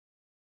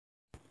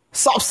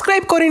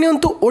Subscribe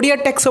करनियंतु Odia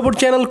tech support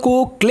channel को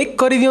click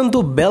कर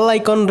दियंतु bell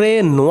icon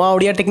रे नुआ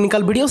ओडिया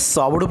टेक्निकल वीडियो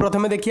सबुठु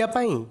प्रथमे देखिया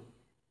पाई।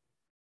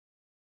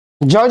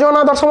 जय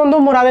जगन्नाथ दर्शक बंधु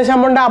मु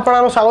राधेश्याम पंडा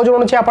आपन स्वागत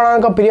जणाउछि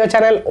आपन प्रिय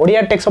चैनल ओडिया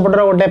टेक सपोर्ट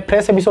रो गोटे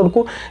फ्रेश एपिसोड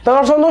को। तो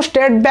दर्शक बंधु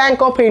स्टेट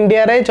बैंक ऑफ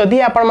इंडिया रे जदी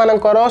आपन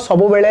मानकर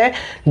सब बेले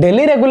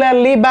डेली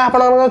रेगुलरली बा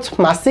आपन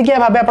मासिकिया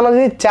भाबे आपन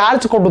जदी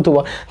चार्ज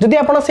कटुथबो जदी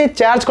आपन से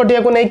चार्ज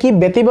कटिया को नै कि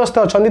व्यतिव्यस्त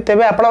अछंती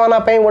तेबे आपन माना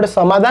पई गोटे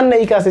समाधान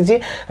नै कि आसीछि।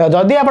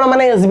 जदी आपन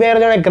माने एसबीआई रे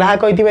जने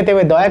ग्राहक होइतिबे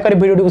तेबे दया करी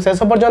वीडियो को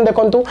शेष पर्यंत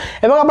देखंतु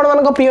एवं आपन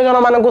मानक प्रिय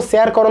जन मानक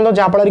शेयर करंतु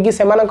जा फल कि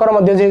सेमानकर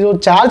मध्ये जे जो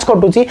चार्ज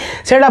कटुछि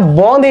सेटा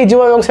बंद हे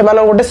जिवो एवं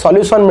सेमान गोटे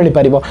सॉल्यूशन मिल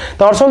पारिबो।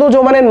 तो दर्शक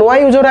जो माने नुआ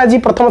यूजर आज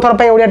प्रथम थर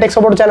पे Odia tech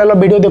support channel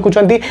video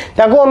देखुछंती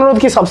ताको अनुरोध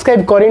कि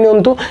सब्सक्राइब करि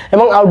नियंतु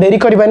एवं आ देरी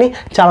करबानी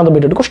चलो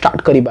वीडियो को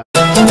स्टार्ट करिबा।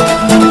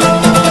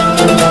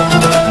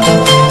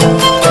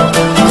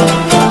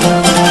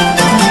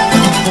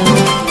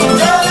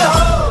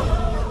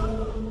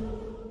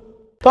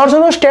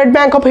 दर्शक स्टेट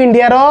बैंक ऑफ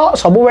इंडिया रो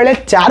सब बेले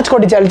चार्ज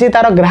कटि चलछि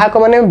तार ग्राहक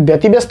माने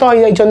व्यतिव्यस्त हो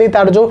जाइछन्ती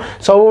तार जो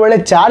सब बेले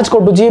चार्ज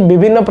कटुछि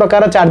विभिन्न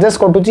प्रकार चार्जेस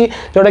कटुछि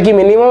जोटा कि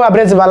मिनिमम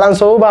एवरेज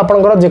बैलेंस हो बा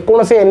आपनकर जे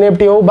कोनसे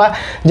एनएफटी हो बा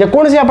जे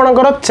कोनसे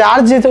आपनकर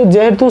चार्ज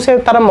जेहेतु से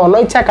तार मन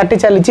इच्छा काटि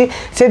चलिछि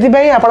सेति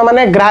पई आपन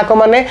माने ग्राहक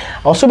माने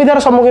असुविधार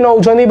सम्मुखीन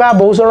होउछन्ती बा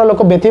बहुत जण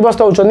लोक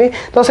व्यतिव्यस्त होउछन्ती।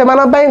 तो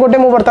सेमाना पई गोटे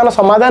मु वर्तमान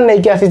समाधान नै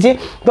कि आसीछि।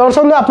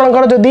 दर्शक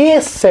आपनकर जदी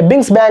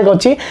सेविंग्स बैंक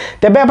अछि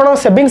तेबे आपन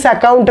सेविंग्स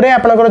अकाउंट रे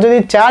आपनकर जदी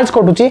चार्ज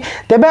कटुछि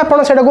तेबे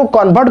आपण सेटा को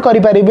कन्वर्ट करि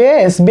परिबे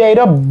एसबीआई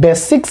रो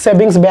बेसिक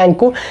सेविंग्स बैंक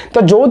को।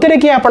 तो जोथिरे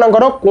कि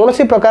आपणकर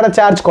कोनोसी प्रकार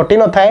चार्ज कटि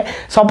न थाए।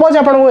 सपोज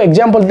आपण को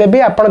एग्जांपल देबी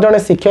आपण जने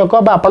शिक्षक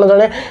बा आपण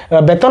जने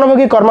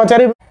वेतनभोगी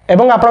कर्मचारी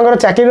एवं आपणकर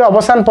चाकरी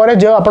अवसान पर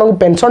जो आपन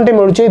पेंशन टी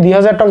मिलुची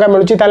 2000 टका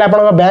मिलुची ताले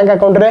आपन बैंक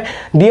अकाउंट रे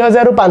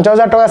 2000 रु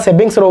 5000 टका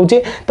सेविंग्स रहउची।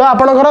 तो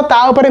आपणकर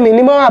ता ऊपर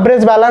मिनिमम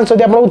एवरेज बैलेंस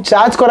जदी आपन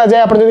चार्ज करा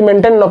जाय आपण जदी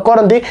मेंटेन न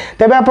करंती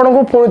तेबे आपन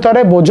को पुणी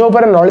थरे बोझ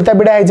ऊपर नलिता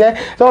बिडा हो जाए।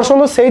 तो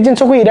दर्शक सेही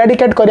जिंस को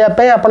इराडिकेट करिया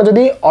पय आपण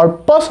जदी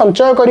अल्प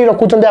संचय करी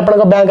रखुचंती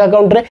आपन बैंक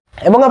अकाउंट रे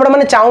एवं आपण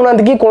माने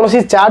चाहुनांती कि कोनोसी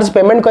चार्ज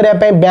पेमेंट करिया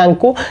पय बैंक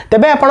को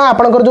तेबे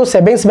आपणकर जो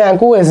सेविंग्स बैंक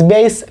को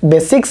एसबीआई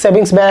बेसिक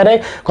सेविंग्स बैंक रे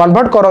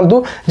कन्वर्ट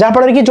करंतु जा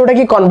फल कि जोटा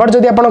कि कन्वर्ट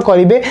जदी आपण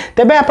करिवे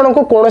तेबे आपण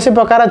को कोनोसी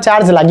प्रकार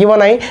चार्ज लागिवो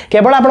नाही।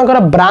 केवल आपणकर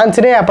ब्रांच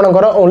रे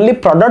आपणकर ओनली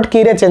प्रोडक्ट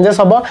की रे चेंजेस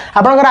हबो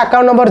आपणकर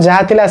अकाउंट नंबर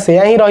जहा थिला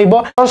सेया ही रहिबो।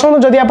 दर्शक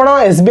जदी आपण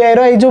एसबीआई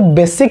रो ए जो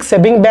बेसिक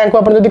सेविंग बैंक को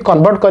आपण जदी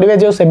कन्वर्ट करिवे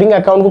जो सेविंग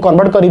अकाउंट को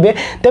कन्वर्ट करिवे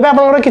तेबे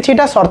आपणकर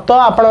किछिटा शर्त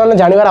आपण माने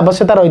जानिबार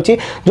आवश्यकता रहिछि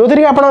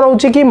जोथिरि आपण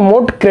रहउछि कि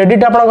मोट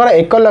क्रेडिट आपणकर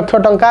 1 लाख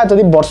टंका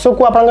जदी वर्ष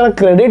को आपणकर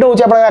क्रेडिट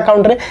होछि आपण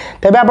अकाउंट रे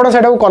तेबे आपण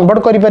सेटा को कन्वर्ट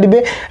करि परिबे।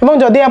 एवं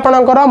जदी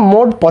आपणकर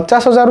मोट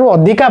 50000 रु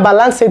अधिका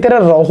बैलेंस सेतेरे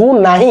रहू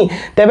नाही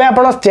तेबे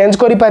आपण चेंज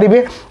करि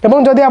परिबे।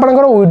 एवं जदी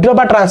आपणकर विथड्रॉ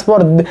बा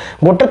ट्रांसफर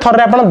गोटे थर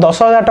रे आपण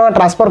 10000 टका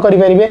ट्रांसफर करि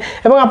परिबे।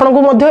 एवं आपण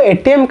को मध्ये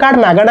एटीएम कार्ड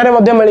मागणा रे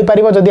मध्ये मिलि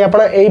परिबो जदी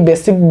आपण एई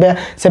बेसिक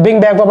सेविंग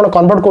बैंक को आपण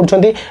कन्वर्ट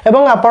करछंती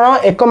एवं आपण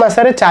एक मास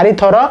रे 4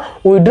 थर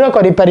विथड्रॉ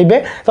करि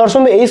परिबे।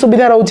 दर्शक एई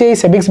सुविधा रहउछि एई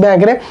सेविंग्स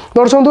बैंक रे।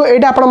 दर्शक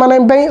एटा आपण माने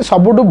पई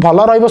सबुटु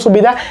भलो रहइबो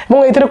सुविधा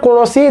एवं एथिरे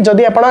कोनोसी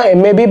जदी आपण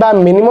एमएबी बा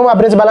मिनिमम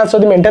एवरेज बैलेंस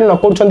जदी मेंटेन न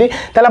करछंती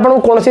ताले आपण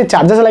कोनोसी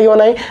चार्जेस लागिवो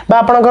नाही बा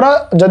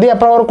आपणकर जदी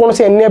आपणकर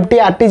कोनोसी एनएफटी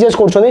आरटीजीएस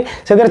करछंती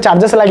सेतिर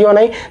चार्जेस लागिवो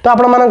नाही। तो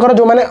आपण मानकर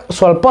जो माने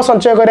स्वल्प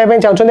संचय करिया पय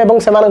चाहछंती एवं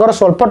सेमानकर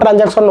स्वल्प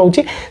ट्रांजैक्शन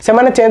नउची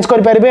सेमाने चेंज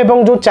करि परिबे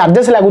एवं जो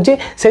चार्जेस लागुची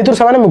सेतिर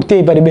सेमाने मुक्ति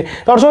हे परिबे।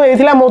 दर्शक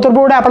एथिला मो तरफ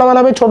गोटे आपण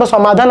माने छोटो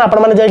समाधान आपण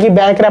माने जाय कि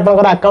बैंक रे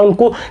आपणकर अकाउंट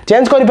को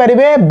चेंज करि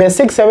परिबे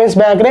बेसिक सेविंग्स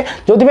बैंक रे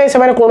जोथि पय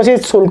सेमाने कोनोसी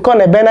शुल्क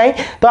नेबे नाही।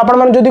 तो आपण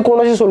माने जदी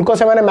कोनोसी शुल्क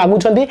सेमाने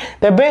मागुछंती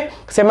तेबे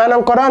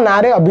सेमानकर ना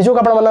रे अभियोग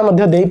आपण माने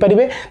मध्ये देई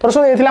परिबे।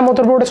 दर्शक एथिला मो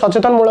तरफ गोटे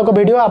सचेतन मूलक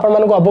वीडियो आपण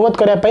मानको अवगत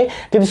करिया पय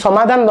कि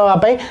समाधान दवा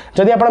पय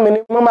जदी आपण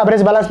मिनिमम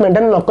एवरेज बैलेंस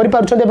मेंटेन न करि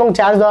पारुछंती एवं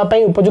चार्ज दवा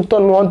पय उपयुक्त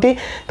नुहंती।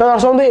 तो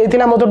दर्शक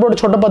एथिला मो तरफ गोटे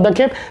छोटो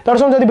पदक्षेप।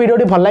 दर्शक जदी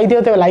वीडियोटी भल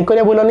लागिथियो तेबे लाइक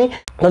करिया भूलनी।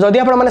 तो जदी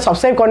आपण माने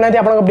सब्सक्राइब करनाथि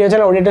आपण प्रिय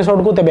चैनल ओडिया टेक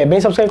सपोर्ट को तेबे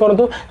सब्सक्राइब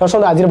करंतु।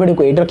 दर्शक आज वीडियो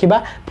को एट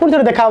रखिबा पुଣି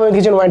थोड़े देखा होबे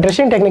कि no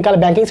interesting technical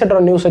banking sector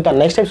news सहित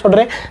नेक्स्ट एपिसोड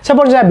रे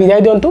सपोर्ट जा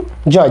बिदाय दियंतु।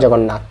 जय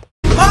जगन्नाथ।